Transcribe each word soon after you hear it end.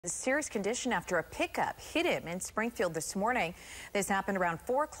Serious condition after a pickup hit him in Springfield this morning. This happened around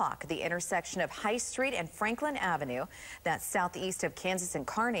 4 o'clock at the intersection of High Street and Franklin Avenue. That's southeast of Kansas and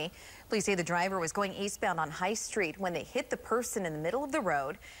Kearney. Police say the driver was going eastbound on High Street when they hit the person in the middle of the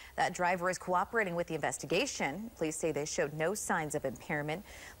road. That driver is cooperating with the investigation. Police say they showed no signs of impairment.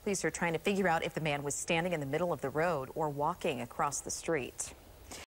 Police are trying to figure out if the man was standing in the middle of the road or walking across the street.